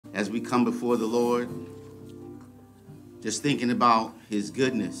as we come before the Lord, just thinking about his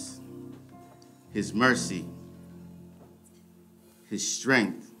goodness, his mercy, his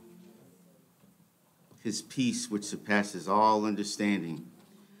strength, his peace, which surpasses all understanding,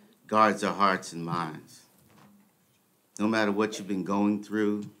 guards our hearts and minds. No matter what you've been going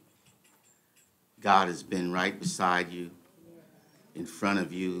through, God has been right beside you, in front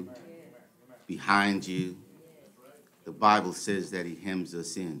of you, behind you. The Bible says that he hems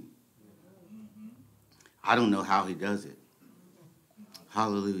us in. I don't know how he does it.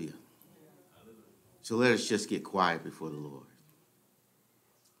 Hallelujah. So let us just get quiet before the Lord.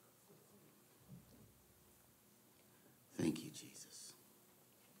 Thank you, Jesus.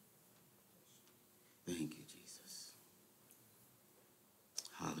 Thank you, Jesus.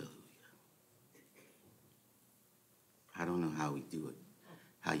 Hallelujah. I don't know how we do it,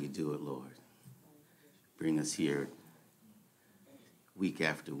 how you do it, Lord. Bring us here week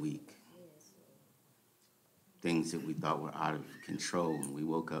after week. Things that we thought were out of control. When we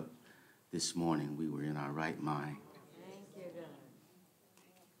woke up this morning, we were in our right mind. Thank you, God.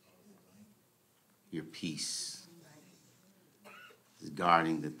 Your peace is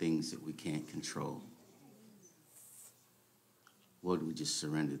guarding the things that we can't control. Lord, we just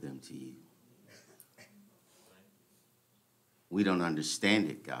surrender them to you. We don't understand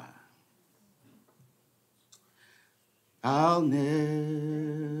it, God. I'll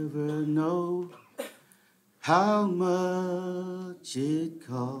never know how much it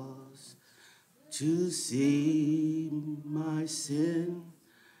costs to see my sin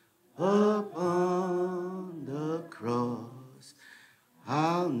upon the cross.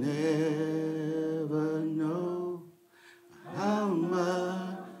 I'll never know how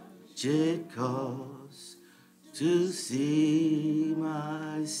much it costs to see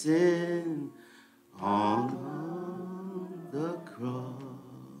my sin on the cross.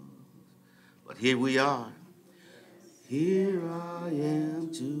 But here we are. Here I am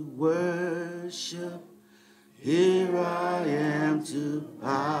to worship. Here I am to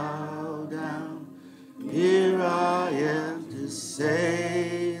bow down. Here I am to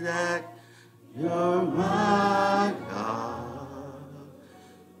say that you're my God.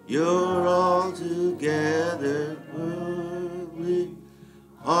 You're altogether worthy,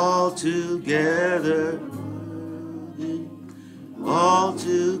 altogether worthy,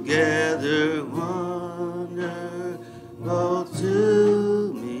 altogether wonderful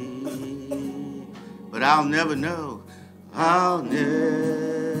to me. But I'll never know, I'll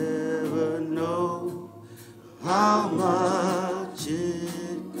never know how much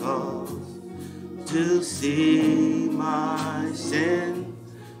it costs to see my sin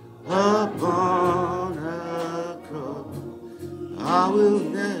upon a cross. I will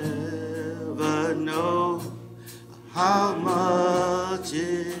never know how much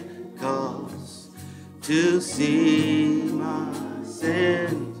it costs to see my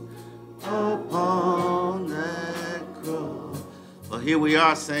sins upon that cross. Well, here we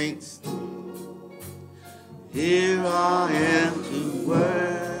are, saints. Here I am to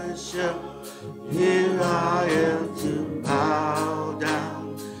worship. Here I am to bow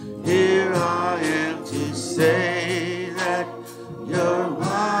down. Here I am to say that you're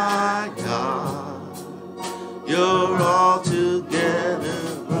my God. You're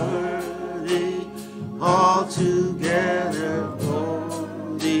altogether worthy, altogether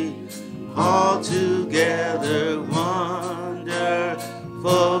holy, altogether wonderful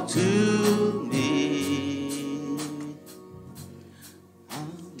to me. I'll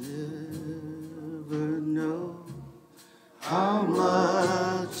never know how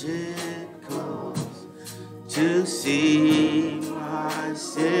much it costs to see my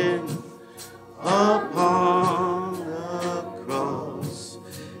sin upon the cross.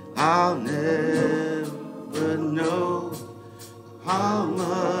 I'll never know how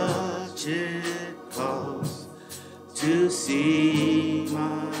much it costs to see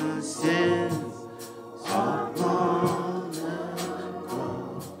my sins upon the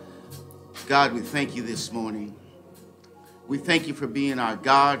cross. God, we thank you this morning. We thank you for being our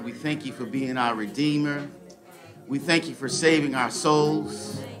God. We thank you for being our Redeemer. We thank you for saving our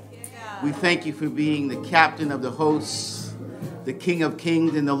souls. We thank you for being the captain of the hosts, the King of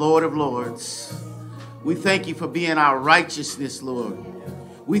kings and the Lord of lords. We thank you for being our righteousness, Lord.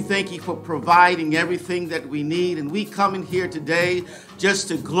 We thank you for providing everything that we need. And we come in here today just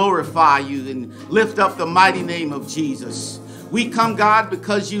to glorify you and lift up the mighty name of Jesus. We come, God,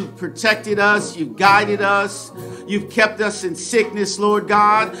 because you've protected us, you've guided us, you've kept us in sickness, Lord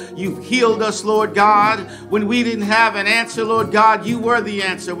God. You've healed us, Lord God. When we didn't have an answer, Lord God, you were the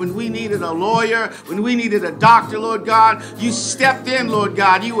answer. When we needed a lawyer, when we needed a doctor, Lord God, you stepped in, Lord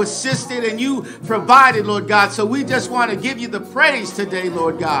God. You assisted and you provided, Lord God. So we just want to give you the praise today,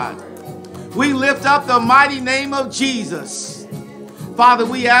 Lord God. We lift up the mighty name of Jesus. Father,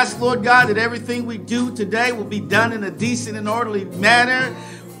 we ask, Lord God, that everything we do today will be done in a decent and orderly manner,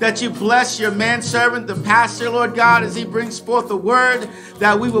 that you bless your manservant, the pastor, Lord God, as he brings forth the word,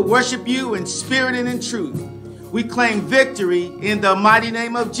 that we will worship you in spirit and in truth. We claim victory in the mighty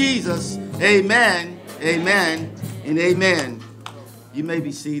name of Jesus. Amen, amen, and amen. You may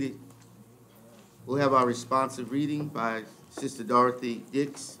be seated. We'll have our responsive reading by Sister Dorothy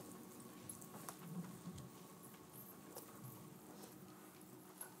Dix.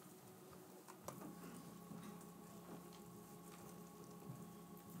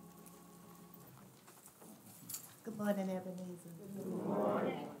 Good morning, Ebenezer. Good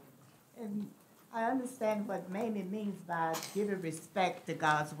morning. And I understand what Mamie means by giving respect to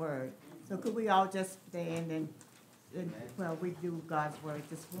God's word. So could we all just stand and we do God's word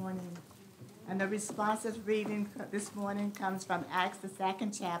this morning. And the responsive reading this morning comes from Acts, the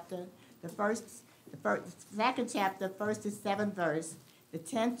second chapter, the second chapter, 1st to 7th verse, the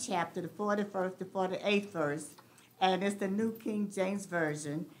 10th chapter, the 41st to 48th verse, and it's the New King James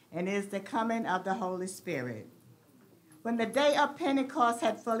Version, and it's the coming of the Holy Spirit. When the day of Pentecost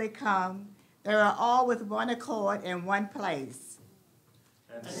had fully come, they were all with one accord in one place.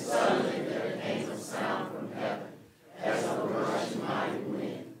 And suddenly there came a sound from heaven, as of a rushing mighty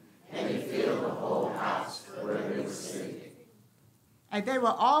wind, and it filled the whole house where they were sitting. And they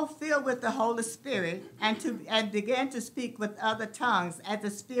were all filled with the Holy Spirit, and began to speak with other tongues, as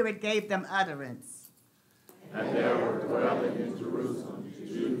the Spirit gave them utterance. And there were dwelling in Jerusalem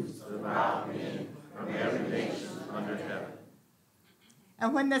Jews, devout men from every nation under heaven.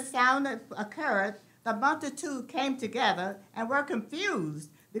 And when the sound occurred, the multitude came together and were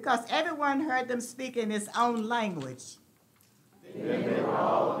confused, because everyone heard them speak in his own language. Then they were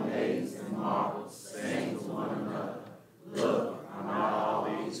all amazed and marveled, saying to one another, Look, are not all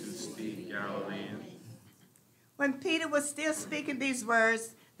these who speak Galileans? When Peter was still speaking these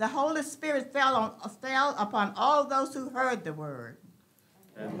words, the Holy Spirit fell upon all those who heard the word.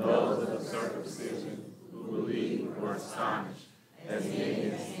 And those of the circumcision who believed were astonished, as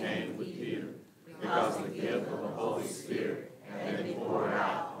many as came with Peter, because the gift of the Holy Spirit had been poured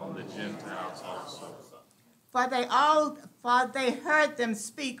out on the Gentiles also. For they heard them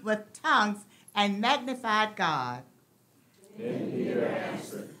speak with tongues and magnified God. Then Peter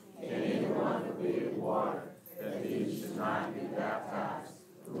answered, Can anyone forbid water, that these should not be baptized,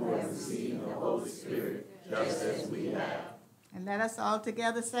 who have received the Holy Spirit, just as we have? And let us all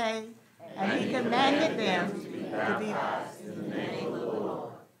together say, And he commanded them to be baptized in the name of the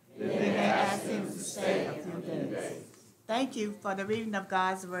Lord. Then they asked him to stay a few days. Thank you for the reading of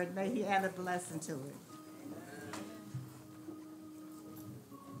God's word. May he add a blessing to it.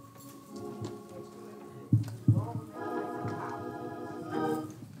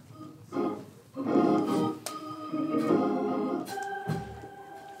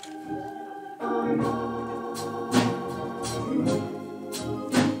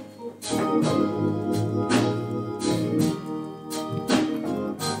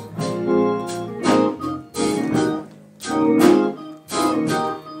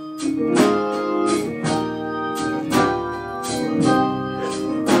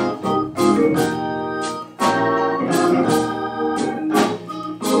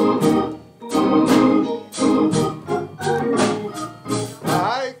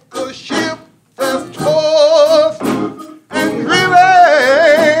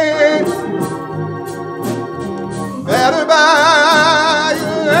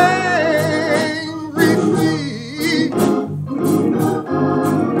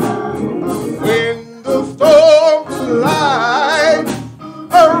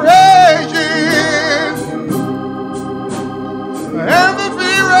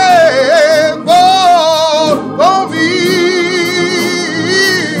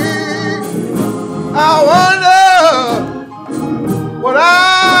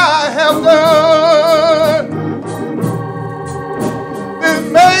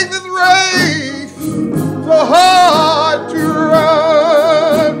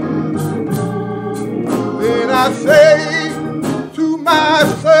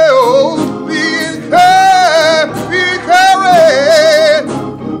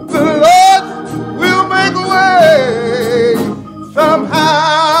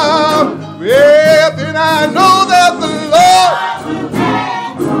 Somehow, yeah, then I know that the Lord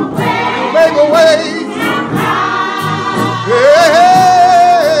make a way. Yeah.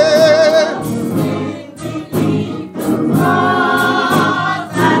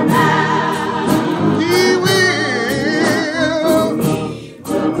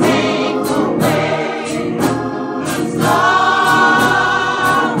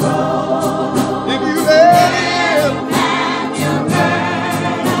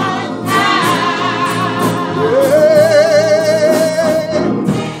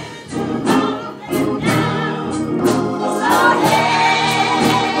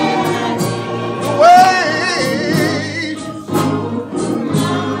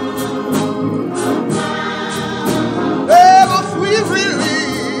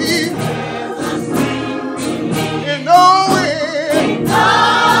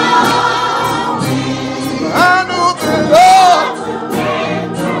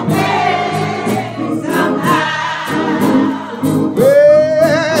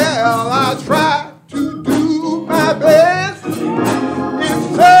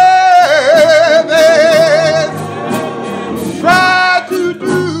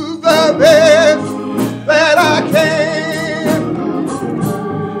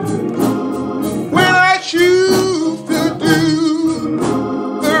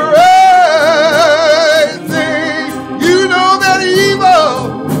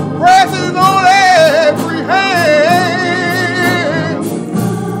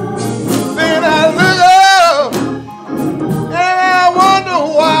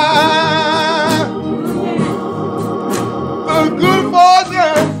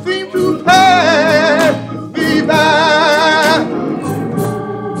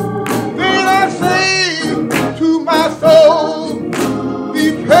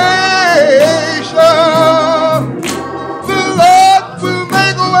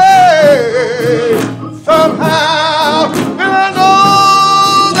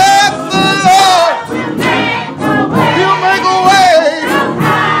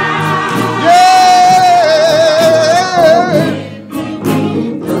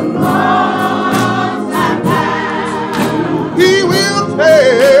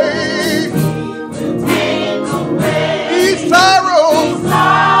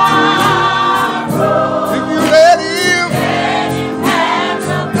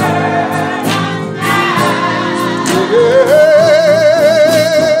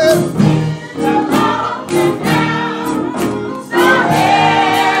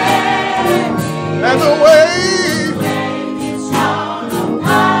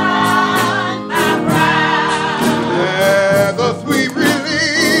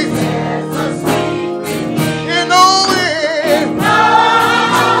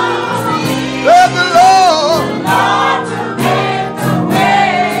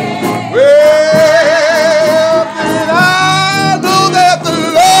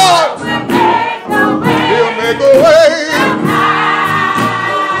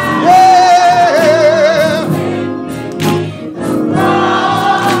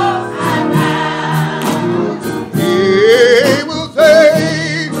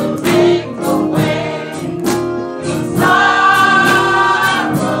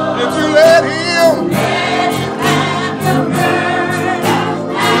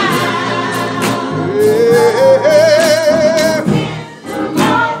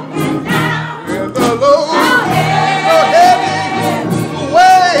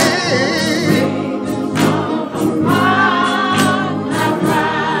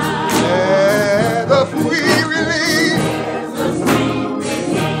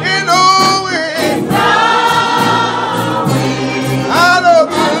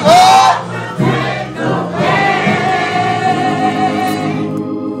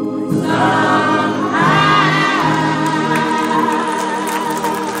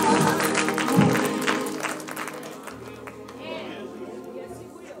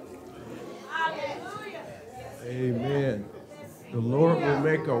 Amen. The Lord will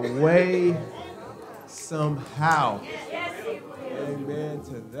make a way somehow. Amen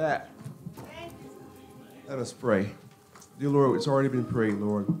to that. Let us pray. Dear Lord, it's already been prayed,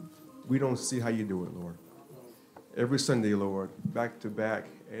 Lord. We don't see how you do it, Lord. Every Sunday, Lord, back to back,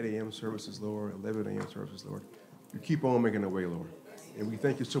 8 a.m. services, Lord, 11 a.m. services, Lord. You keep on making a way, Lord. And we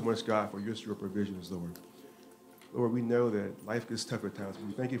thank you so much, God, for your provisions, Lord. Lord, we know that life gets tough at times, but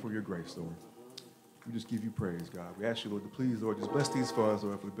we thank you for your grace, Lord. We just give you praise, God. We ask you, Lord, to please, Lord, just bless these funds,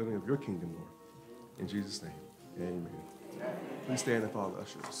 Lord, for the building of your kingdom, Lord. In Jesus' name, amen. Please stand and follow the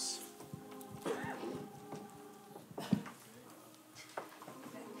ushers.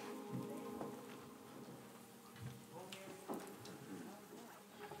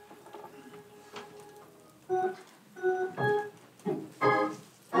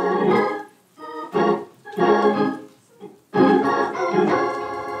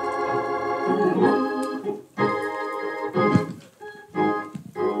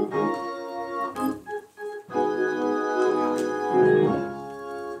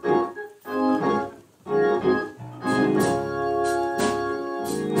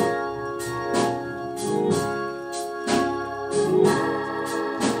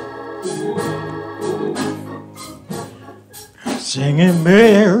 singing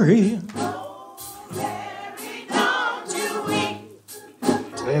Mary.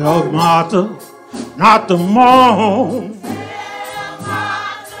 Tell Martha not to mourn.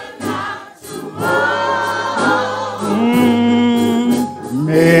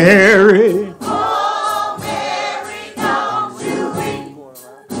 Mary.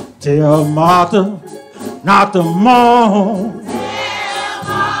 Tell Martha not to mourn.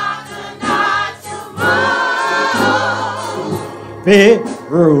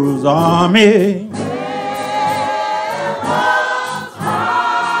 Pharaoh's army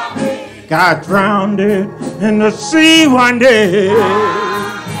got drowned in the sea one day.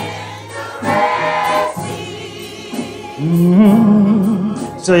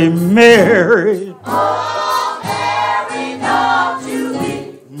 Say, Mary.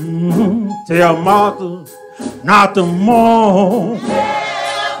 Tell Martha not to mourn.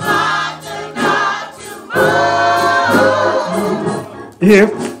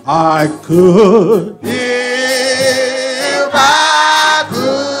 If I could,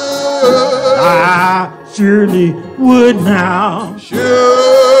 I surely would now. Surely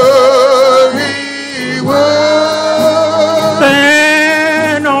would.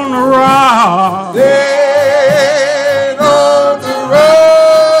 Stand on the rock. Stand on the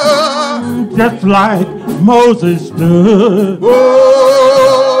rock. Just like Moses stood. Moses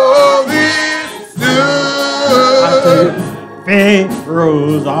stood. I said,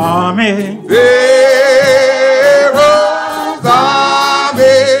 Pharaoh's army. Pharaoh's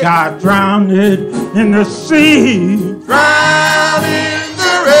army Got drowned in the sea. drowned in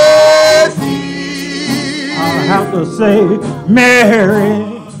the Red Sea. I have to say, Mary.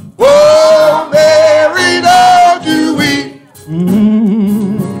 Oh, Mary, don't you weep.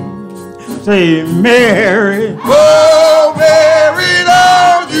 Say, Mary. Oh, Mary,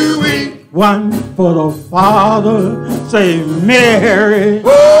 don't you weep. One for the Father. Say, Mary.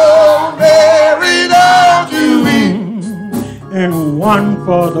 Oh, Mary, don't you weep. And one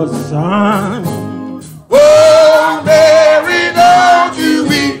for the Son. Oh, Mary, don't you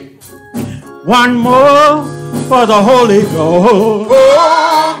weep. One more for the Holy Ghost.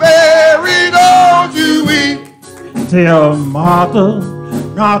 Oh, Mary, don't you weep. Tell Martha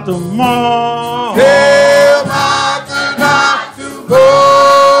not to mourn. Tell Martha not to go.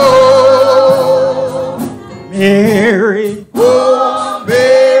 Mary. Oh,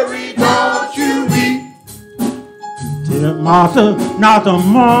 Mary, don't you weep. Tell Martha not to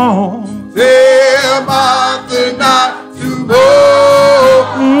mourn. Tell Martha not to go.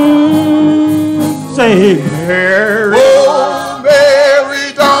 Say, Mary. Oh,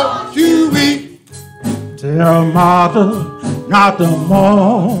 Mary, don't you weep. Tell Martha not to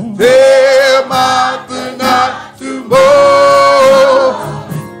mourn. Tell Martha not to go.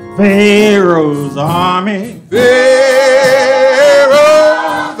 Pharaoh's army Pharaoh's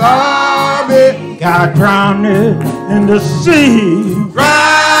army got drowned in the sea.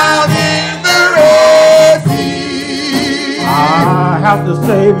 drowned in the Red Sea. I have to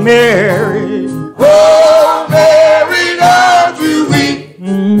say, Mary. Oh, Mary, don't you weep.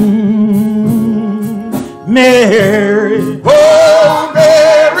 Mary. Oh,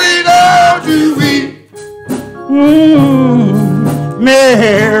 Mary, don't you weep.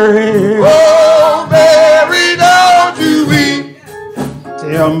 Mary. Oh, Mary, don't you weep.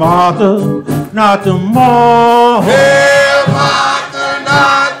 Tell Martha not to mourn. Tell Martha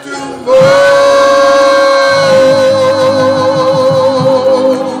not to go.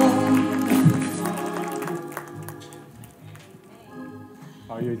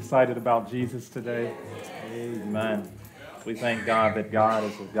 Are you excited about Jesus today? Amen. We thank God that God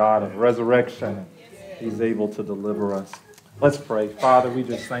is a God of resurrection. He's able to deliver us. Let's pray. Father, we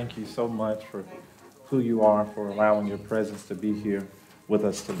just thank you so much for who you are, for allowing your presence to be here with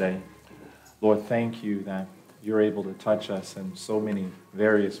us today. Lord, thank you that you're able to touch us in so many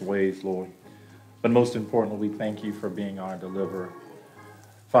various ways, Lord. But most importantly, we thank you for being our deliverer.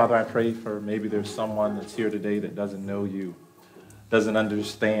 Father, I pray for maybe there's someone that's here today that doesn't know you, doesn't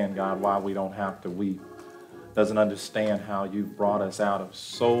understand, God, why we don't have to weep, doesn't understand how you've brought us out of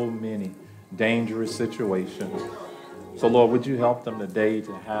so many dangerous situations. So, Lord, would you help them today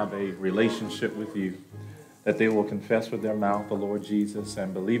to have a relationship with you, that they will confess with their mouth the Lord Jesus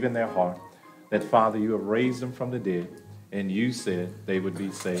and believe in their heart that, Father, you have raised them from the dead, and you said they would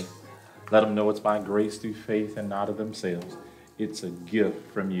be saved. Let them know it's by grace through faith and not of themselves. It's a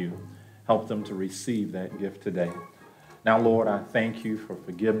gift from you. Help them to receive that gift today. Now, Lord, I thank you for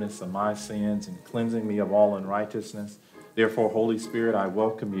forgiveness of my sins and cleansing me of all unrighteousness. Therefore, Holy Spirit, I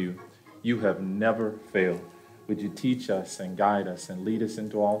welcome you. You have never failed. Would you teach us and guide us and lead us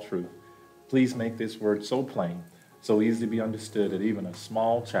into all truth? Please make this word so plain so easy to be understood that even a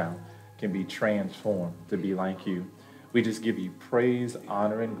small child can be transformed to be like you. We just give you praise,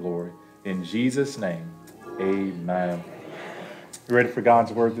 honor, and glory. In Jesus' name, amen. You ready for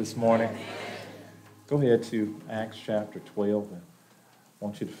God's word this morning? Go ahead to Acts chapter 12. I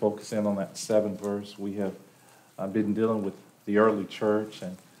want you to focus in on that 7th verse. We have been dealing with the early church,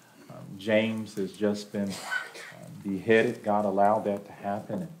 and James has just been beheaded. God allowed that to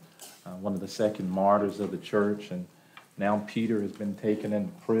happen. And one of the second martyrs of the church. And now Peter has been taken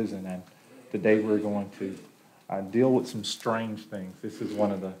into prison. And today we're going to deal with some strange things. This is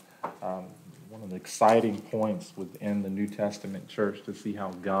one of the exciting points within the New Testament church, to see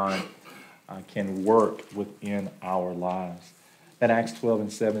how God can work within our lives. That Acts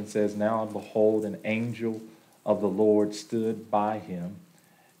 12:7 says, "Now behold, an angel of the Lord stood by him,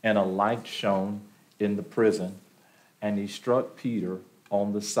 and a light shone in the prison, and he struck Peter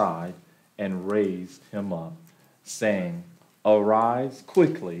on the side and raised him up, saying, 'Arise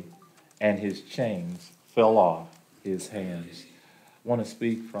quickly,' and his chains fell off his hands." I want to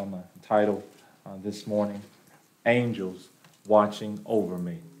speak from a title this morning, Angels Watching Over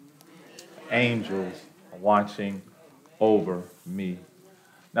Me. Angels watching over me.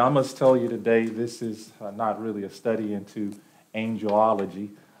 Now, I must tell you today, this is not really a study into angelology.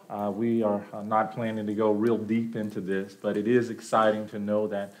 We are not planning to go real deep into this, but it is exciting to know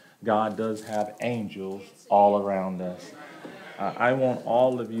that God does have angels all around us. I want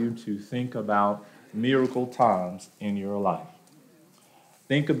all of you to think about miracle times in your life.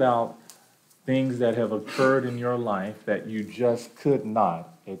 Think about things that have occurred in your life that you just could not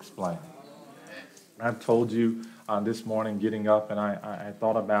explain. I've told you this morning getting up, and I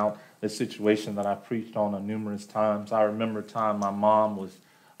thought about the situation that I preached on numerous times. I remember a time my mom was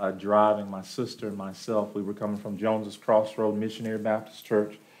driving my sister and myself. We were coming from Jones's Crossroad Missionary Baptist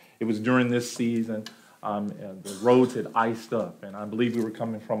Church. It was during this season. The roads had iced up, and I believe we were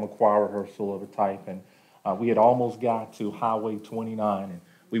coming from a choir rehearsal of a type, and we had almost got to Highway 29, and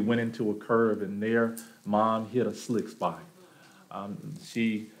we went into a curve, and there Mom hit a slick spot.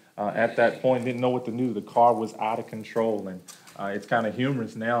 She, at that point, didn't know what to do. The car was out of control, and it's kind of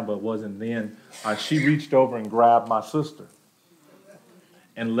humorous now, but wasn't then. She reached over and grabbed my sister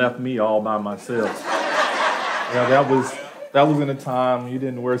and left me all by myself. Yeah, that was in a time you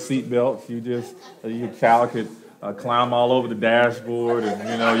didn't wear seat belts. Your child could climb all over the dashboard,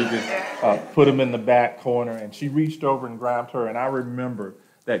 and you could put them in the back corner. And she reached over and grabbed her, and I remember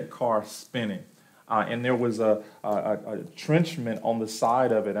that car spinning. And there was a trenchant on the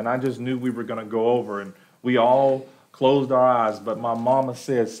side of it, and I just knew we were going to go over, and we all closed our eyes, but my mama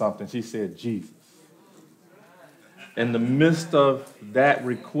said something. She said, "Jesus." In the midst of that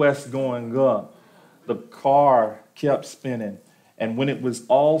request going up, the car kept spinning, and when it was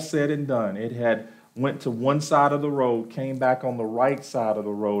all said and done, it had went to one side of the road, came back on the right side of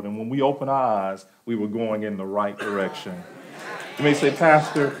the road, and when we opened our eyes, we were going in the right direction. You may say,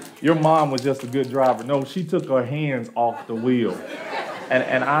 "Pastor, your mom was just a good driver." No, she took her hands off the wheel.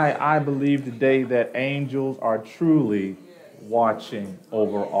 And I believe today that angels are truly watching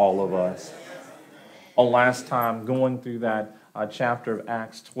over all of us. Last time, going through that chapter of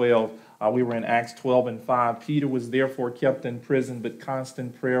Acts 12, we were in Acts 12:5. Peter was therefore kept in prison, but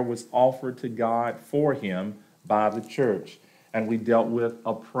constant prayer was offered to God for him by the church. And we dealt with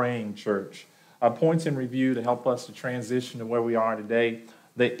a praying church. Points in review to help us to transition to where we are today.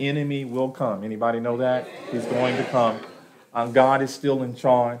 The enemy will come. Anybody know that? He's going to come. God is still in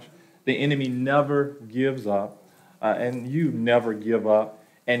charge. The enemy never gives up, and you never give up.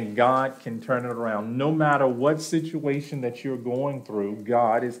 And God can turn it around. No matter what situation that you're going through,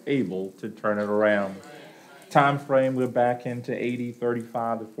 God is able to turn it around. Time frame, we're back into AD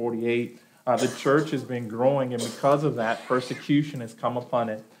 35 to 48. The church has been growing, and because of that, persecution has come upon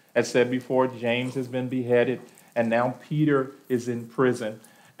it. As said before, James has been beheaded, and now Peter is in prison.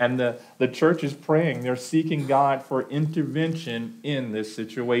 And the church is praying. They're seeking God for intervention in this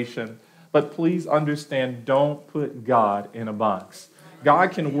situation. But please understand, don't put God in a box.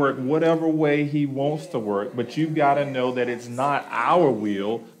 God can work whatever way he wants to work, but you've got to know that it's not our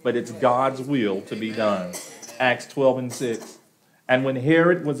will, but it's God's will to be done. Acts 12:6. And when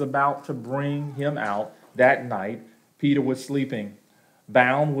Herod was about to bring him out that night, Peter was sleeping,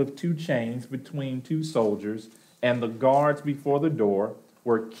 bound with 2 chains between 2 soldiers, and the guards before the door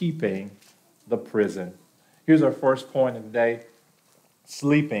were keeping the prison. Here's our first point of the day: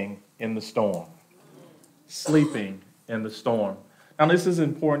 sleeping in the storm. Sleeping in the storm. Now, this is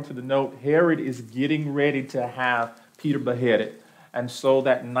important to the note. Herod is getting ready to have Peter beheaded. And so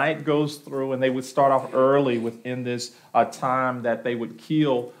that night goes through, and they would start off early within this time that they would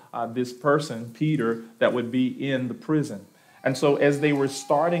kill this person, Peter, that would be in the prison. And so as they were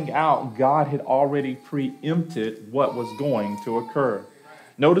starting out, God had already preempted what was going to occur.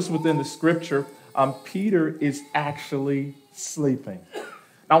 Notice within the scripture, Peter is actually sleeping.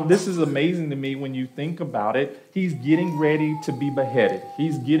 Now, this is amazing to me when you think about it. He's getting ready to be beheaded.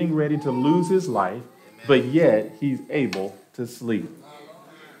 He's getting ready to lose his life, but yet he's able to sleep.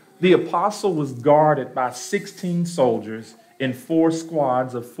 The apostle was guarded by 16 soldiers in 4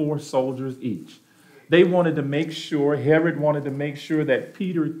 squads of 4 soldiers each. They wanted to make sure, Herod wanted to make sure that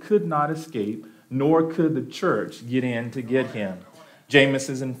Peter could not escape, nor could the church get in to get him.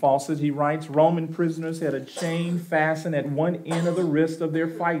 Jamieson and Fawcett, he writes, Roman prisoners had a chain fastened at one end of the wrist of their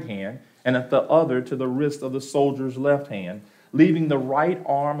right hand and at the other to the wrist of the soldier's left hand, leaving the right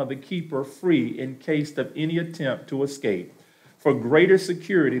arm of the keeper free in case of any attempt to escape. For greater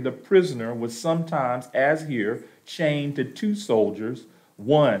security, the prisoner was sometimes, as here, chained to 2 soldiers,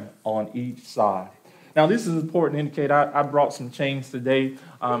 one on each side. Now, this is important to indicate. I brought some chains today.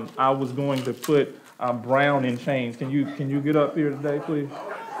 I was going to put Brown in chains. Can you get up here today, please?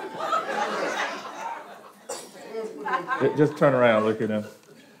 Just turn around, look at him.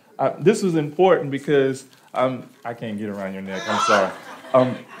 This was important because I can't get around your neck. I'm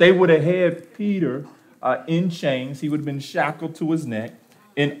sorry. They would have had Peter in chains. He would have been shackled to his neck,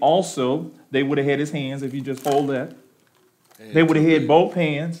 and also they would have had his hands. If you just hold that, they would have had both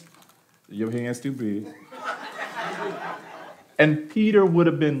hands. Your hand's too big. And Peter would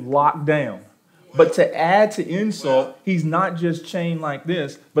have been locked down. But to add to insult, he's not just chained like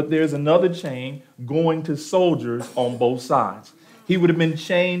this, but there's another chain going to soldiers on both sides. He would have been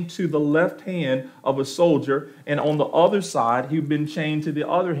chained to the left hand of a soldier, and on the other side, he'd been chained to the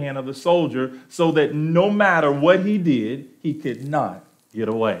other hand of the soldier, so that no matter what he did, he could not get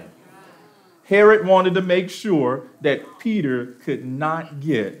away. Herod wanted to make sure that Peter could not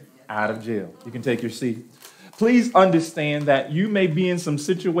get out of jail. You can take your seat. Please understand that you may be in some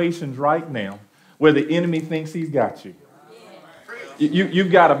situations right now where the enemy thinks he's got you.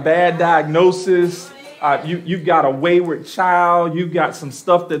 You've got a bad diagnosis. You've got a wayward child. You've got some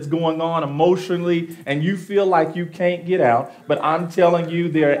stuff that's going on emotionally, and you feel like you can't get out. But I'm telling you,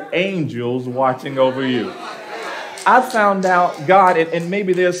 there are angels watching over you. I found out God, and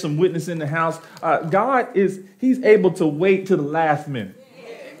maybe there's some witness in the house, he's able to wait to the last minute.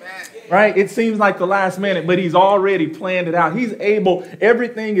 Right? It seems like the last minute, but he's already planned it out. He's able.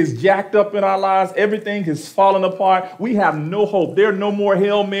 Everything is jacked up in our lives. Everything has fallen apart. We have no hope. There are no more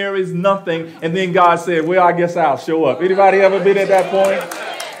Hail Marys, nothing. And then God said, well, I guess I'll show up. Anybody ever been at that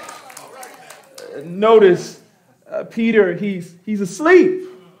point? Notice Peter, he's asleep.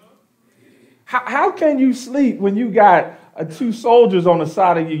 How can you sleep when you got 2 soldiers on the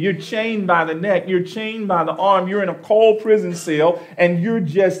side of you? You're chained by the neck. You're chained by the arm. You're in a cold prison cell, and you're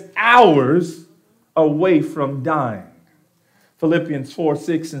just hours away from dying. Philippians 4,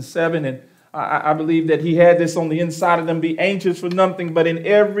 6, and 7. And I believe that he had this on the inside of them. Be anxious for nothing, but in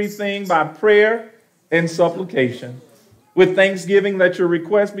everything by prayer and supplication, with thanksgiving, let your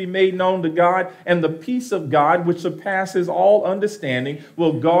requests be made known to God, and the peace of God, which surpasses all understanding,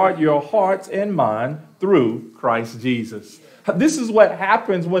 will guard your hearts and mind through Christ Jesus. This is what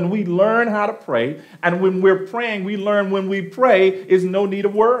happens when we learn how to pray, and when we're praying, we learn when we pray is no need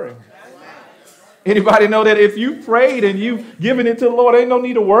of worrying. Anybody know that if you prayed and you've given it to the Lord, ain't no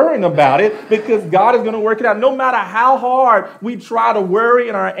need of worrying about it, because God is going to work it out. No matter how hard we try to worry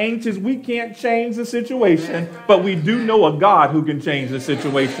and are anxious, we can't change the situation, but we do know a God who can change the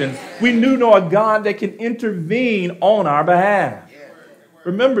situation. We do know a God that can intervene on our behalf.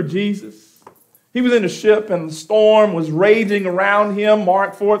 Remember Jesus? He was in a ship and the storm was raging around him,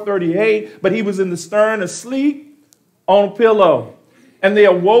 Mark 4:38, but he was in the stern asleep on a pillow. And they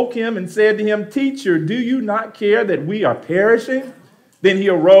awoke him and said to him, Teacher, do you not care that we are perishing? Then he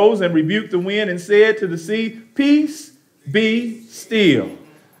arose and rebuked the wind and said to the sea, Peace, be still.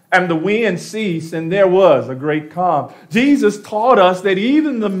 And the wind ceased, and there was a great calm. Jesus taught us that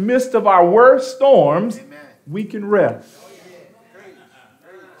even in the midst of our worst storms, we can rest.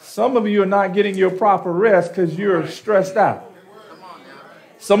 Some of you are not getting your proper rest because you're stressed out.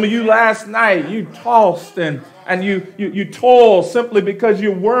 Some of you last night, you tossed and you toil simply because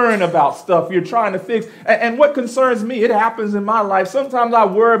you're worrying about stuff you're trying to fix. And what concerns me, it happens in my life. Sometimes I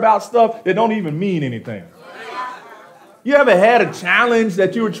worry about stuff that don't even mean anything. You ever had a challenge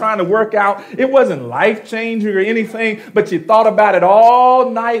that you were trying to work out? It wasn't life-changing or anything, but you thought about it all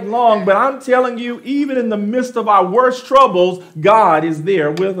night long. But I'm telling you, even in the midst of our worst troubles, God is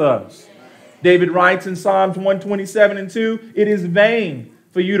there with us. David writes in Psalms 127:2, It is vain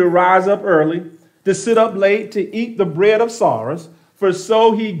for you to rise up early, to sit up late, to eat the bread of sorrows, for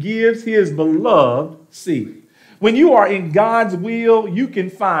so he gives his beloved seat. When you are in God's will, you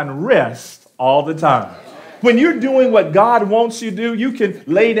can find rest all the time. When you're doing what God wants you to do, you can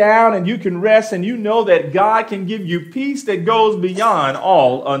lay down and you can rest, and you know that God can give you peace that goes beyond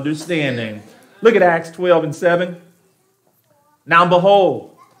all understanding. Look at Acts 12:7. Now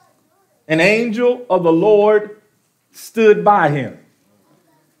behold, an angel of the Lord stood by him,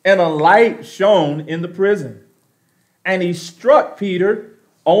 and a light shone in the prison. And he struck Peter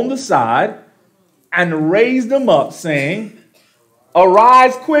on the side and raised him up, saying,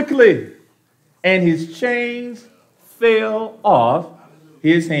 Arise quickly. And his chains fell off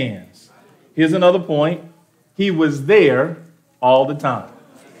his hands. Here's another point. He was there all the time.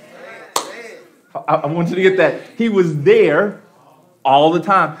 I want you to get that. He was there all the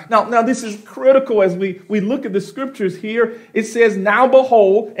time. Now this is critical as we look at the scriptures here. It says, now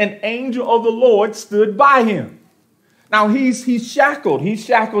behold, an angel of the Lord stood by him. Now he's shackled. He's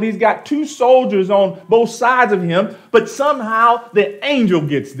shackled. He's got two soldiers on both sides of him, but somehow the angel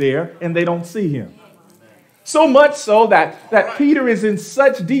gets there and they don't see him. So much so that Peter is in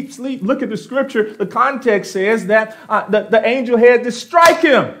such deep sleep. Look at the scripture. The context says that the angel had to strike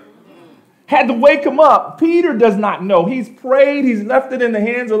him, had to wake him up. Peter does not know. He's prayed. He's left it in the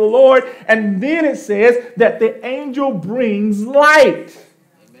hands of the Lord. And then it says that the angel brings light.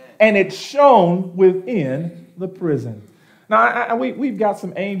 And it shone within the prison. Now, we've got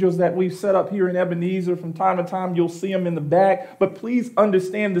some angels that we've set up here in Ebenezer. From time to time, you'll see them in the back. But please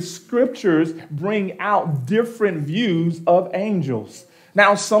understand, the scriptures bring out different views of angels.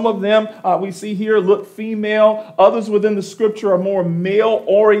 Now, some of them we see here look female. Others within the scripture are more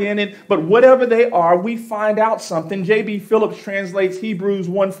male-oriented. But whatever they are, we find out something. J.B. Phillips translates Hebrews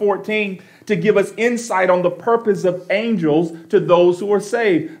 1:14 to give us insight on the purpose of angels to those who are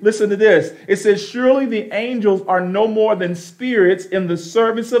saved. Listen to this. It says, surely the angels are no more than spirits in the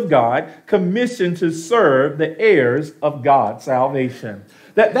service of God, commissioned to serve the heirs of God's salvation.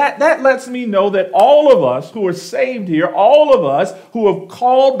 That lets me know that all of us who are saved here, all of us who are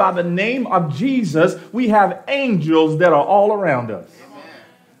called by the name of Jesus, we have angels that are all around us.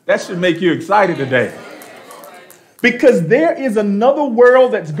 That should make you excited today. Because there is another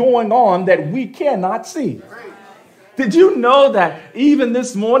world that's going on that we cannot see. Did you know that even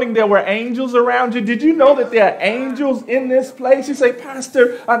this morning there were angels around you? Did you know that there are angels in this place? You say,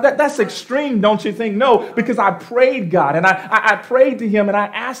 Pastor, that's extreme, don't you think? No, because I prayed God, and I prayed to him, and I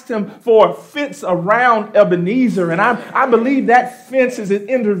asked him for a fence around Ebenezer, and I believe that fence is an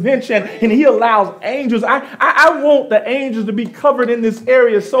intervention, and he allows angels. I want the angels to be covered in this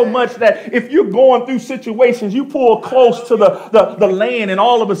area so much that if you're going through situations, you pull close to the land, and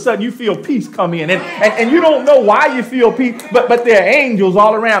all of a sudden you feel peace come in, and you don't know why you feel peace, but there are angels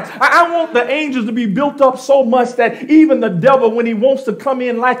all around. I want the angels to be built up so much that even the devil, when he wants to come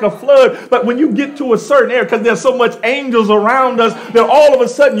in like a flood, but when you get to a certain area, because there's so much angels around us, that all of a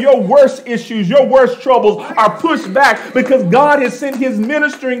sudden your worst issues, your worst troubles are pushed back because God has sent his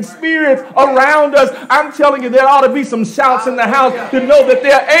ministering spirits around us. I'm telling you, there ought to be some shouts in the house to know that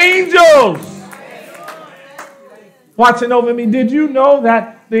there are angels watching over me. Did you know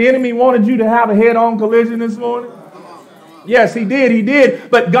that the enemy wanted you to have a head-on collision this morning? Yes, he did.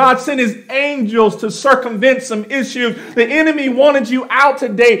 But God sent his angels to circumvent some issues. The enemy wanted you out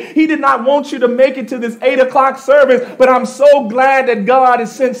today. He did not want you to make it to this 8 o'clock service, but I'm so glad that God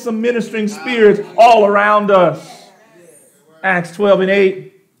has sent some ministering spirits all around us. Acts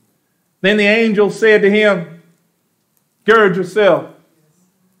 12:8. Then the angel said to him, gird yourself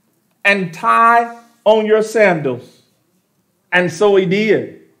and tie on your sandals. And so he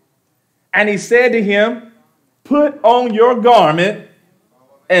did. And he said to him, put on your garment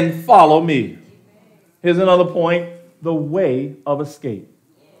and follow me. Here's another point. The way of escape.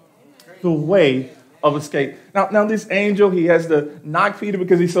 The way of escape. Now this angel, he has to knock Peter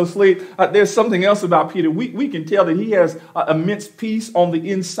because he's so asleep. There's something else about Peter. We can tell that he has immense peace on the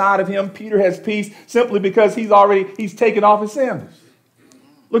inside of him. Peter has peace simply because he's taken off his sandals.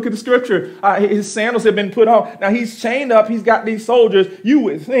 Look at the scripture. His sandals have been put on. Now he's chained up. He's got these soldiers. You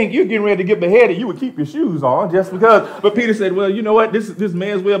would think you're getting ready to get beheaded. You would keep your shoes on just because. But Peter said, well, you know what? This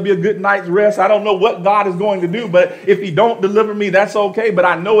may as well be a good night's rest. I don't know what God is going to do, but if he don't deliver me, that's okay. But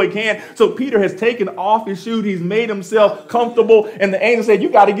I know he can. So Peter has taken off his shoes. He's made himself comfortable. And the angel said, you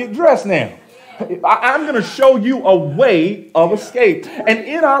got to get dressed now. I'm going to show you a way of escape. And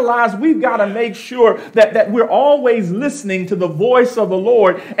in our lives, we've got to make sure that we're always listening to the voice of the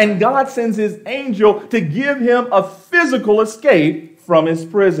Lord. And God sends his angel to give him a physical escape from his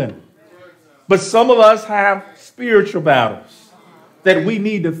prison. But some of us have spiritual battles that we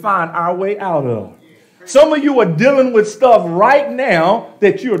need to find our way out of. Some of you are dealing with stuff right now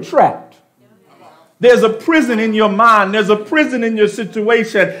that you're trapped. There's a prison in your mind. There's a prison in your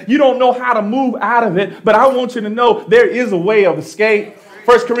situation. You don't know how to move out of it, but I want you to know there is a way of escape.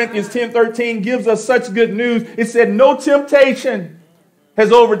 1 Corinthians 10:13 gives us such good news. It said, no temptation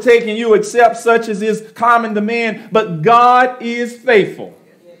has overtaken you except such as is common to man, but God is faithful,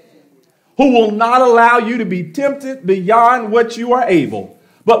 who will not allow you to be tempted beyond what you are able,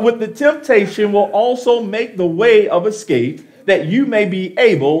 but with the temptation will also make the way of escape, that you may be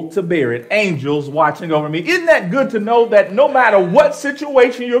able to bear it. Angels watching over me. Isn't that good to know that no matter what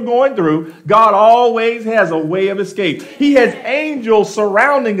situation you're going through, God always has a way of escape? He has angels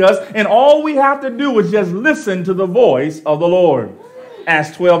surrounding us, and all we have to do is just listen to the voice of the Lord.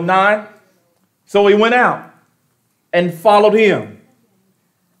 Acts 12:9. So he went out and followed him,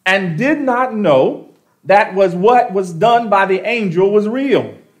 and did not know that was what was done by the angel was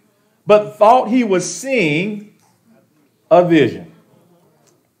real, but thought he was seeing a vision.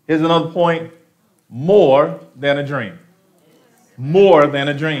 Here's another point. More than a dream. More than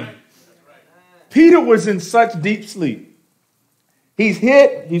a dream. Peter was in such deep sleep. He's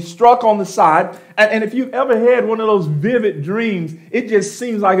hit, he's struck on the side. And if you've ever had one of those vivid dreams, it just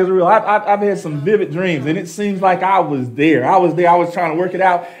seems like it's real. I've had some vivid dreams, and it seems like I was there. I was trying to work it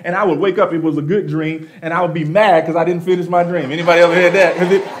out, and I would wake up, it was a good dream, and I would be mad because I didn't finish my dream. Anybody ever had that?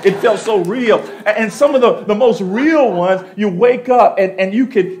 Because it felt so real. And some of the most real ones, you wake up, and you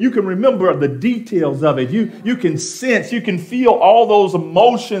can remember the details of it. You can sense, you can feel all those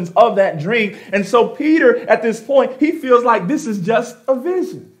emotions of that dream. And so Peter, at this point, he feels like this is just a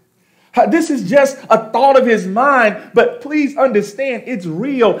vision. This is just a thought of his mind, but please understand it's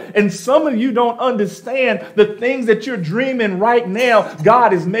real. And some of you don't understand the things that you're dreaming right now.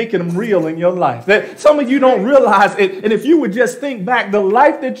 God is making them real in your life. That some of you don't realize it. And if you would just think back, the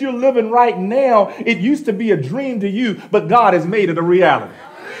life that you're living right now, it used to be a dream to you, but God has made it a reality.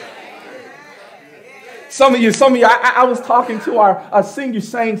 Some of you, I was talking to our senior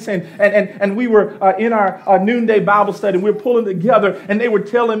saints, and we were in our noonday Bible study. We were pulling together, and they were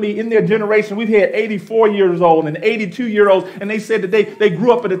telling me in their generation, we've had 84 years old and 82-year-olds, and they said that they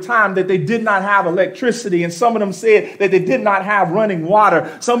grew up at a time that they did not have electricity, and some of them said that they did not have running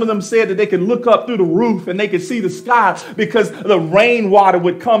water. Some of them said that they could look up through the roof and they could see the sky because the rainwater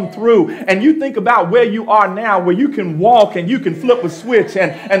would come through. And you think about where you are now, where you can walk and you can flip a switch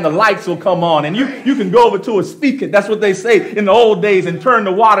and the lights will come on, and you can go over to a speaker. That's what they say in the old days, and turn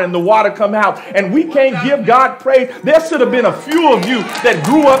the water and the water come out. And we can't give God praise. There should have been a few of you that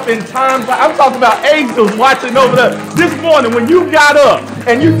grew up in times. I'm talking about angels watching over there. This morning when you got up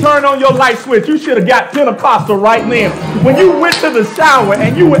and you turned on your light switch, you should have got Pentecostal right then. When you went to the shower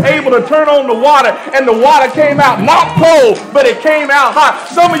and you were able to turn on the water and the water came out not cold, but it came out hot.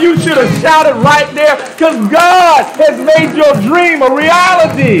 Some of you should have shouted right there, because God has made your dream a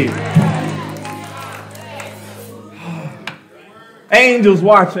reality. Angels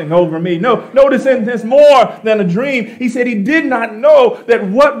watching over me. No, notice in this more than a dream. He said he did not know that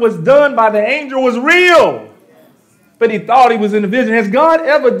what was done by the angel was real, but he thought he was in a vision. Has God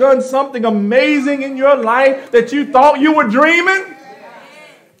ever done something amazing in your life that you thought you were dreaming?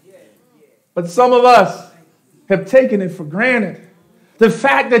 But some of us have taken it for granted. The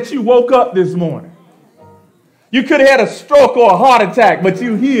fact that you woke up this morning. You could have had a stroke or a heart attack, but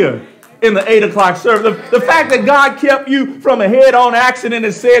you're here in the 8 o'clock service. The fact that God kept you from a head-on accident,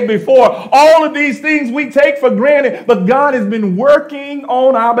 as said before, all of these things we take for granted, but God has been working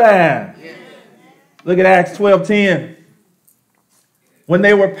on our behalf. Look at Acts 12:10. When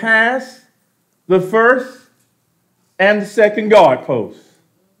they were past the first and the second guard posts,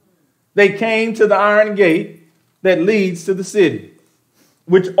 they came to the iron gate that leads to the city,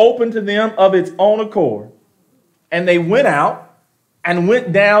 which opened to them of its own accord. And they went out and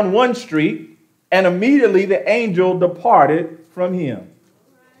went down one street, and immediately the angel departed from him.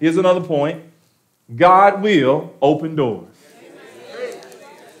 Here's another point. God will open doors.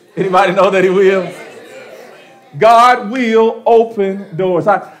 Anybody know that he will? God will open doors.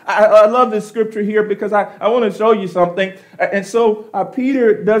 I love this scripture here because I want to show you something. And so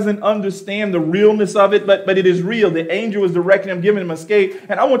Peter doesn't understand the realness of it, but it is real. The angel is directing him, giving him escape.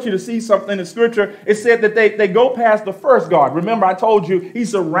 And I want you to see something in scripture. It said that they go past the first guard. Remember, I told you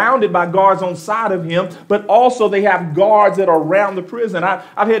he's surrounded by guards on side of him, but also they have guards that are around the prison. I've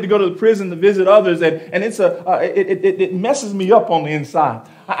had to go to the prison to visit others, and it's it messes me up on the inside.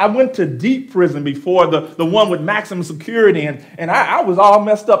 I went to deep prison before, the one with maximum security, and I was all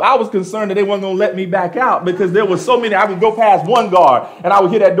messed up. I was concerned that they weren't going to let me back out because there were so many. I would go past one guard, and I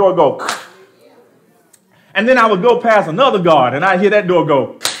would hear that door go. And then I would go past another guard, and I'd hear that door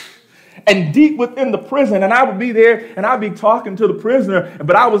go. And deep within the prison, and I would be there and I'd be talking to the prisoner,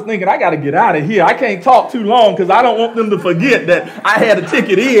 but I was thinking, I got to get out of here. I can't talk too long because I don't want them to forget that I had a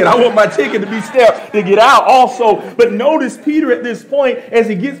ticket in. I want my ticket to be stamped to get out also. But notice Peter at this point, as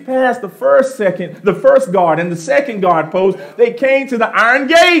he gets past the first guard and the second guard post, they came to the iron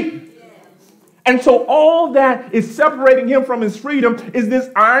gate. And so all that is separating him from his freedom is this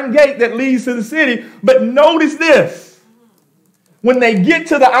iron gate that leads to the city. But notice this. When they get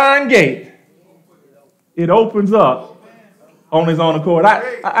to the iron gate, it opens up on his own accord.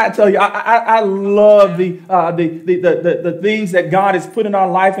 I tell you, I love the things that God has put in our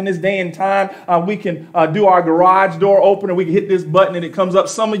life in this day and time. We can do our garage door open and we can hit this button and it comes up.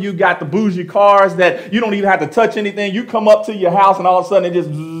 Some of you got the bougie cars that you don't even have to touch anything. You come up to your house and all of a sudden it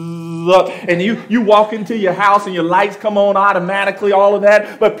just up and you walk into your house and your lights come on automatically, all of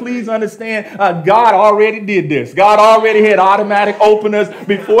that. But please understand, God already did this. God already had automatic openers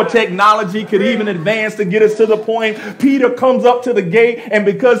before technology could even advance to get us to the point. Peter comes up to the gate, and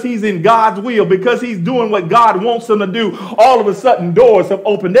because he's in God's will, because he's doing what God wants him to do, all of a sudden doors have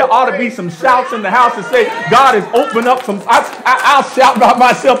opened. There ought to be some shouts in the house to say, God has opened up some. I'll shout about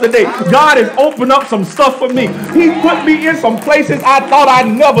myself today. God has opened up some stuff for me. He put me in some places I thought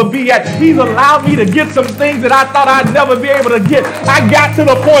I'd never be at. He's allowed me to get some things that I thought I'd never be able to get. I got to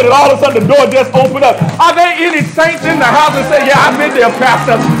the point that all of a sudden the door just opened up. Are there any saints in the house that say, yeah, I've been there,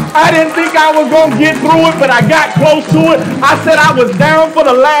 Pastor. I didn't think I was going to get through it, but I got close to it. I said I was down for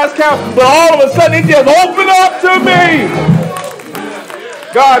the last count, but all of a sudden it just opened up to me.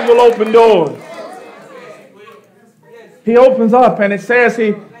 God will open doors. He opens up and it says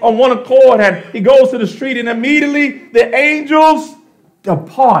he on one accord and he goes to the street and immediately the angels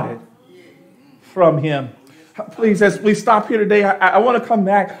departed from him. Please, as we stop here today, I want to come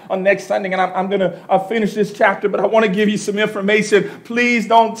back on next Sunday and I'm going to finish this chapter, but I want to give you some information. Please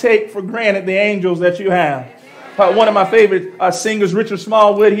don't take for granted the angels that you have. One of my favorite singers, Richard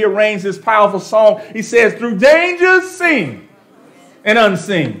Smallwood, he arranged this powerful song. He says, through dangers seen and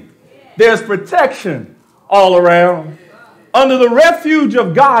unseen, there's protection all around. Under the refuge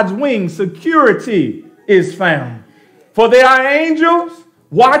of God's wings, security is found. For there are angels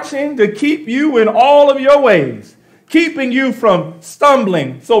watching to keep you in all of your ways, keeping you from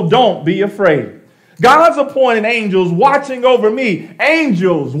stumbling, so don't be afraid. God's appointed angels watching over me,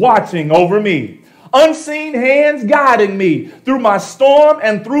 angels watching over me. Unseen hands guiding me through my storm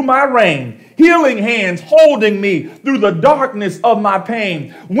and through my rain. Healing hands holding me through the darkness of my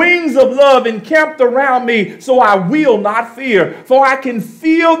pain. Wings of love encamped around me, so I will not fear. For I can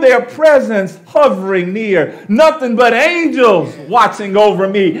feel their presence hovering near. Nothing but angels watching over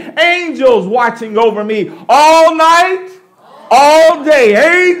me. Angels watching over me all night, all day.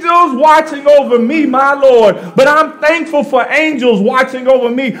 Angels watching over me, my Lord. But I'm thankful for angels watching over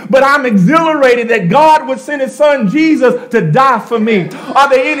me. But I'm exhilarated that God would send his son Jesus to die for me. Are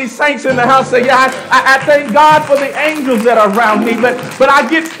there any saints in the house say, yeah, I thank God for the angels that are around me. But I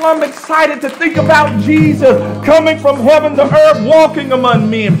get plumb excited to think about Jesus coming from heaven to earth, walking among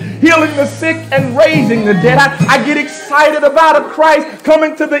men, healing the sick and raising the dead. I get excited about a Christ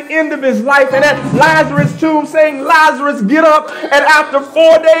coming to the end of his life and at Lazarus' tomb saying, Lazarus, get up. And after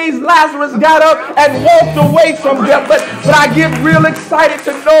 4 days, Lazarus got up and walked away from death. But I get real excited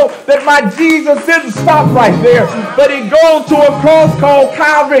to know that my Jesus didn't stop right there. But he goes to a cross called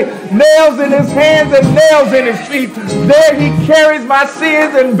Calvary, nails in his hands and nails in his feet. There he carries my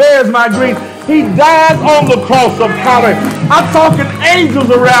sins and bears my grief. He dies on the cross of Calvary. I'm talking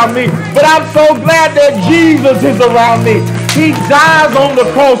angels around me, but I'm so glad that Jesus is around me. He dies on the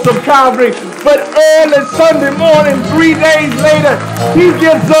cross of Calvary, but early Sunday morning, 3 days later, he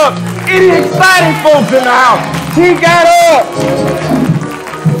gets up. Any exciting folks in the house? He got up.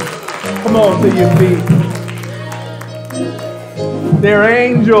 Come on to your feet. They're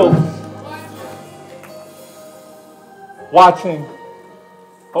angels watching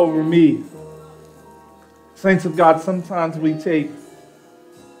over me. Saints of God, sometimes we take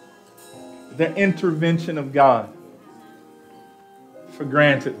the intervention of God for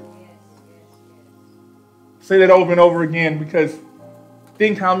granted. Say that over and over again because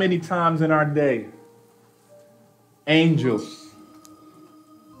think how many times in our day angels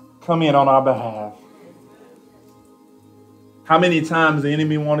come in on our behalf. How many times the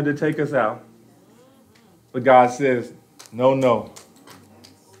enemy wanted to take us out, but God says, no.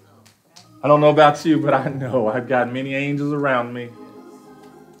 I don't know about you, but I know I've got many angels around me.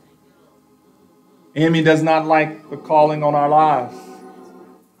 The enemy does not like the calling on our lives.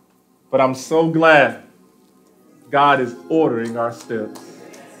 But I'm so glad God is ordering our steps.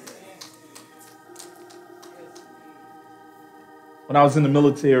 When I was in the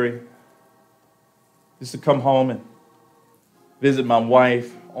military, Just to come home and visit my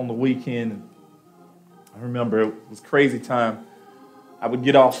wife on the weekend. I remember it was crazy time. I would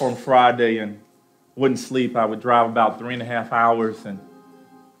get off on Friday and wouldn't sleep. I would drive about 3.5 hours and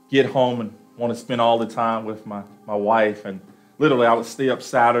get home and want to spend all the time with my wife. And literally, I would stay up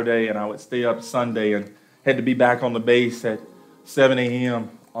Saturday and I would stay up Sunday and had to be back on the base at 7 a.m.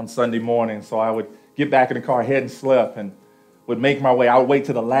 on Sunday morning. So I would get back in the car, hadn't slept, and would make my way. I would wait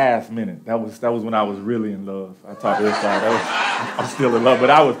to the last minute. That was when I was really in love. I talked to this side. I'm still in love, but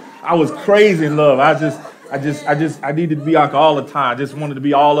I was crazy in love. I needed to be like all the time. I just wanted to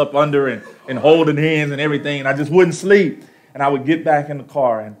be all up under and holding hands and everything. And I just wouldn't sleep. And I would get back in the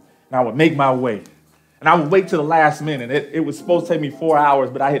car and I would make my way. And I would wait to the last minute. It was supposed to take me 4 hours,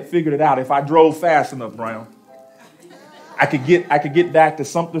 but I had figured it out. If I drove fast enough, Brown, I could get back to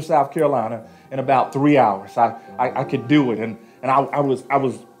Sumter, South Carolina in about 3 hours. I could do it. And I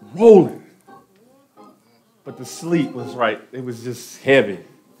was rolling. But the sleep was right. It was just heavy.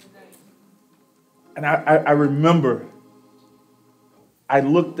 And I remember I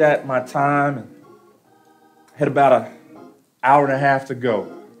looked at my time and had about an hour and a half to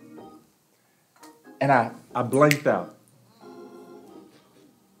go. And I blanked out.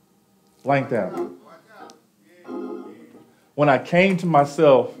 Blanked out. When I came to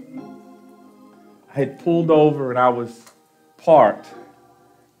myself, I had pulled over and I was parked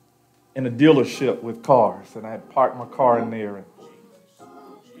in a dealership with cars. And I had parked my car in there.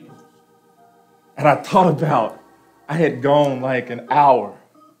 And I thought about, I had gone like an hour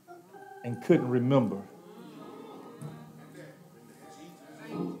and couldn't remember.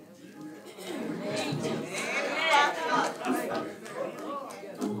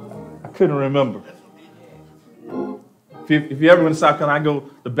 I couldn't remember. If you ever went to South Carolina, I go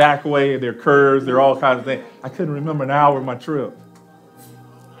the back way, there are curves, there are all kinds of things. I couldn't remember an hour of my trip.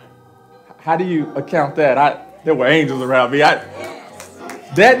 How do you account that? There were angels around me.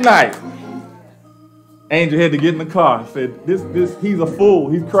 That night, Angel had to get in the car and said, he's a fool,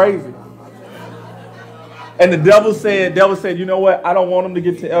 he's crazy. And the devil said, you know what? I don't want him to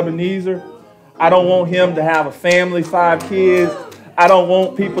get to Ebenezer. I don't want him to have a family, 5 kids. I don't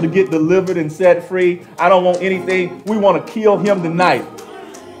want people to get delivered and set free. I don't want anything. We want to kill him tonight.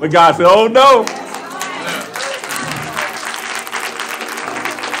 But God said, oh no.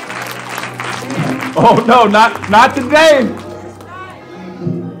 Oh no, not today.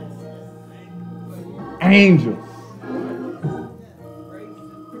 Angels.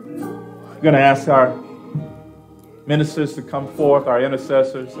 We're going to ask our ministers to come forth, our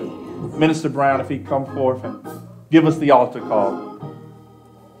intercessors, and Minister Brown, if he'd come forth and give us the altar call.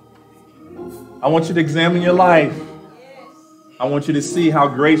 I want you to examine your life. I want you to see how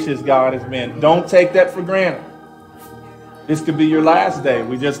gracious God has been. Don't take that for granted. This could be your last day.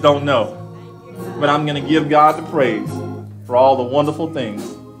 We just don't know. But I'm going to give God the praise for all the wonderful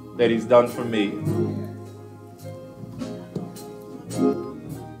things that he's done for me.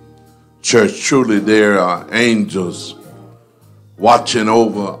 Church, truly there are angels watching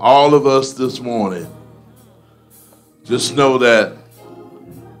over all of us this morning. Just know that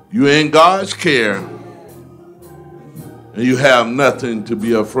you're in God's care and you have nothing to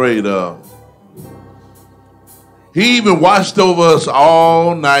be afraid of. He even watched over us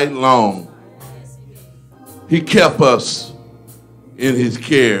all night long. He kept us in his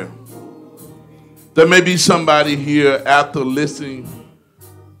care. There may be somebody here after listening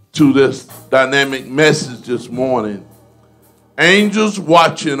to this dynamic message this morning. Angels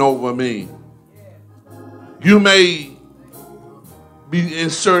watching over me. You may be in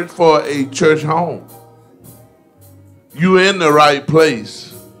search for a church home. You're in the right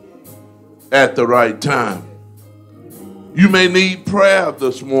place at the right time. You may need prayer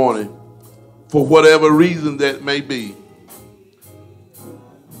this morning for whatever reason that may be.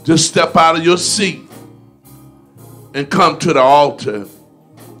 Just step out of your seat and come to the altar.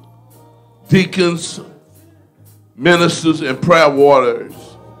 Deacons, ministers, and prayer warriors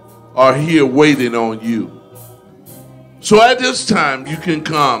are here waiting on you. So at this time, you can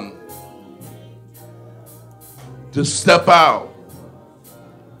come. Just step out.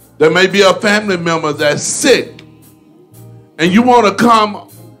 There may be a family member that's sick, and you want to come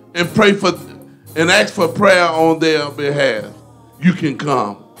and pray for and ask for prayer on their behalf. You can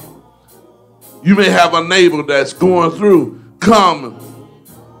come. You may have a neighbor that's going through. Come.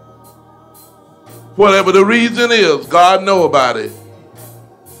 Whatever the reason is, God knows about it.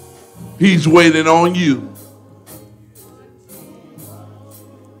 He's waiting on you.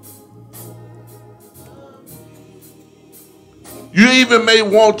 You even may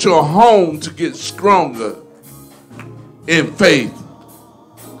want your home to get stronger in faith.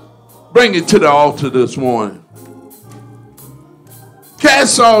 Bring it to the altar this morning.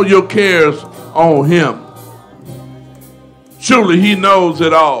 Cast all your cares on him. Surely he knows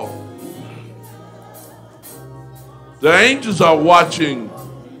it all. The angels are watching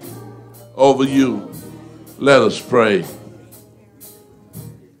over you. Let us pray.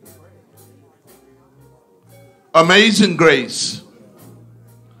 Amazing grace.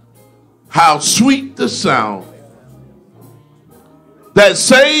 How sweet the sound that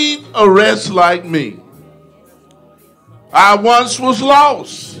saved a wretch like me. I once was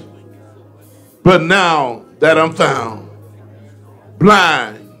lost, but now that I'm found,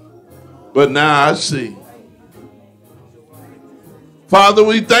 blind, but now I see. Father,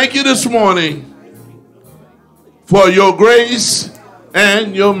 we thank you this morning for your grace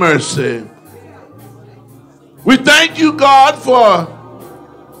and your mercy. We thank you, God, for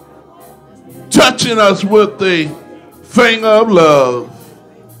touching us with the finger of love.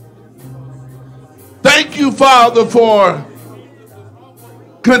 Thank you, Father, for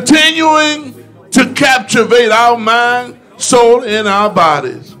continuing to captivate our mind, soul, and our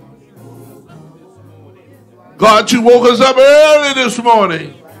bodies. God, you woke us up early this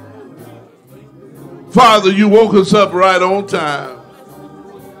morning. Father, you woke us up right on time.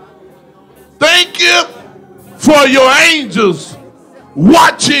 Thank you for your angels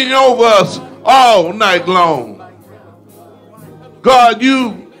watching over us all night long. God,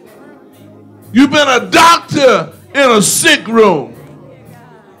 you've been a doctor in a sick room.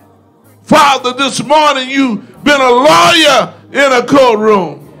 Father, this morning you've been a lawyer in a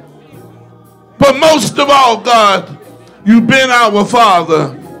courtroom. But most of all, God, you've been our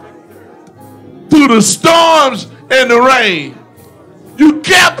Father. Through the storms and the rain, you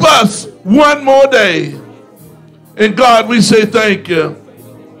kept us one more day. And God, we say thank you.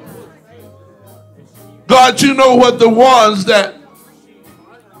 God, you know what the ones that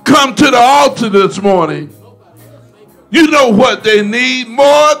come to the altar this morning, you know what they need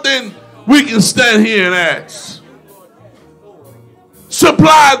more than we can stand here and ask.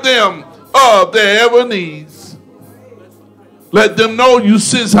 Supply them of their ever needs. Let them know you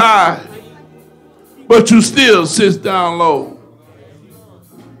sit high, but you still sit down low.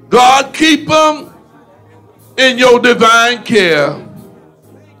 God, keep them in your divine care.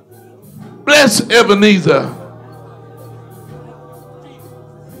 Bless Ebenezer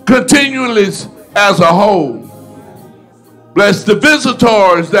continually as a whole. Bless the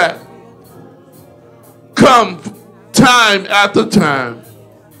visitors that come time after time.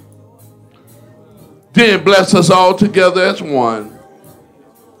 Then bless us all together as one.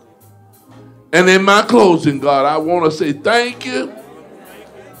 And in my closing, God, I want to say thank you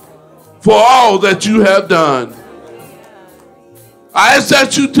for all that you have done. I ask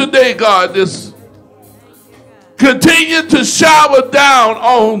that you today, God, just continue to shower down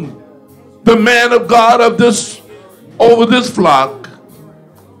on the man of God of this, over this flock.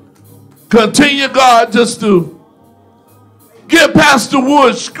 Continue, God, just to give Pastor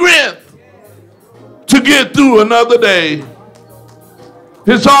Wood strength to get through another day.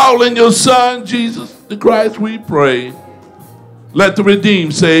 It's all in your Son, Jesus the Christ, we pray. Let the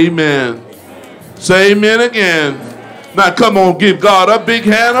redeemed say amen. Say amen again. Now come on, give God a big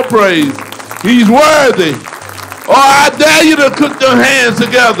hand of praise. He's worthy. Oh, I dare you to put your hands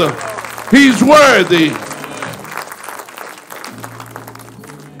together. He's worthy.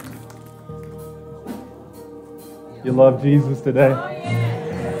 You love Jesus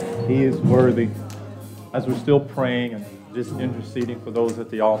today? He is worthy. As we're still praying and just interceding for those at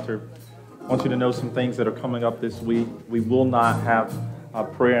the altar, I want you to know some things that are coming up this week. We will not have a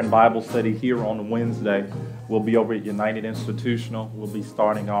prayer and Bible study here on Wednesday. We'll be over at United Institutional. We'll be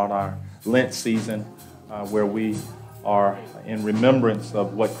starting out our Lent season where we are in remembrance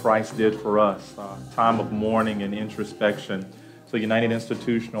of what Christ did for us, time of mourning and introspection. So United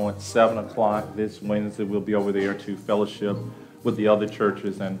Institutional at 7 o'clock this Wednesday, we'll be over there to fellowship with the other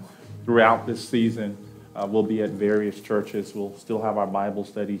churches. And throughout this season, we'll be at various churches. We'll still have our Bible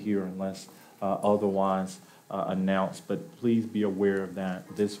study here unless otherwise announced. But please be aware of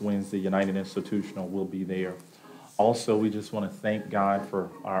that. This Wednesday, United Institutional will be there. Also, we just want to thank God for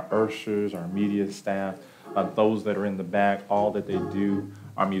our ushers, our media staff, those that are in the back, all that they do,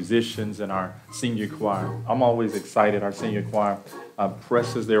 our musicians and our senior choir. I'm always excited. Our senior choir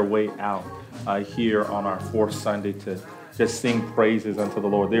presses their way out here on our fourth Sunday to just sing praises unto the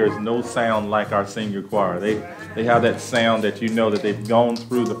Lord. There is no sound like our senior choir. They have that sound that you know that they've gone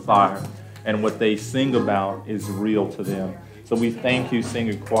through the fire, and what they sing about is real to them. So we thank you,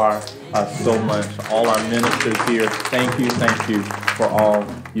 senior choir, so much. All our ministers here, thank you for all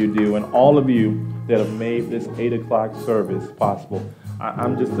you do. And all of you that have made this 8 o'clock service possible.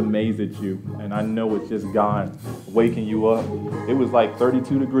 I'm just amazed at you, and I know it's just God waking you up. It was like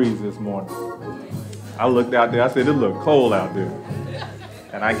 32 degrees this morning. I looked out there, I said, it looked cold out there.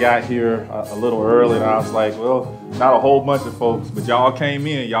 And I got here a little early, and I was like, well, not a whole bunch of folks, but y'all came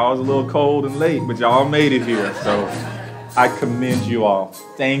in. Y'all was a little cold and late, but y'all made it here. So I commend you all.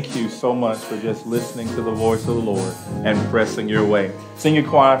 Thank you so much for just listening to the voice of the Lord and pressing your way. Senior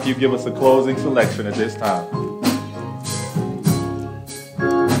choir, if you give us a closing selection at this time.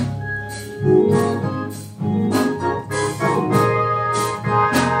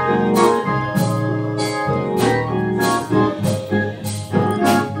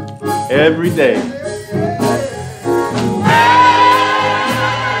 Every day.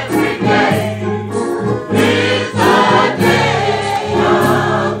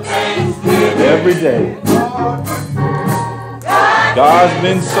 Every day. God's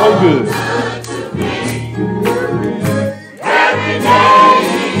been so good. Every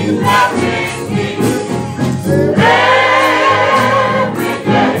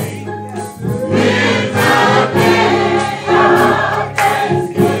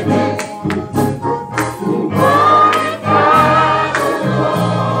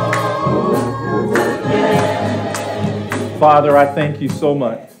Father, I thank you so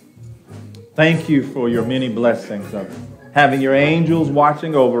much. Thank you for your many blessings of having your angels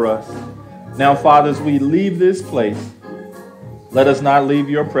watching over us. Now, Father, as we leave this place, let us not leave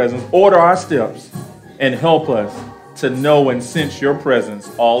your presence. Order our steps and help us to know and sense your presence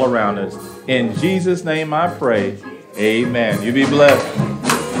all around us. In Jesus' name I pray. Amen. You be blessed.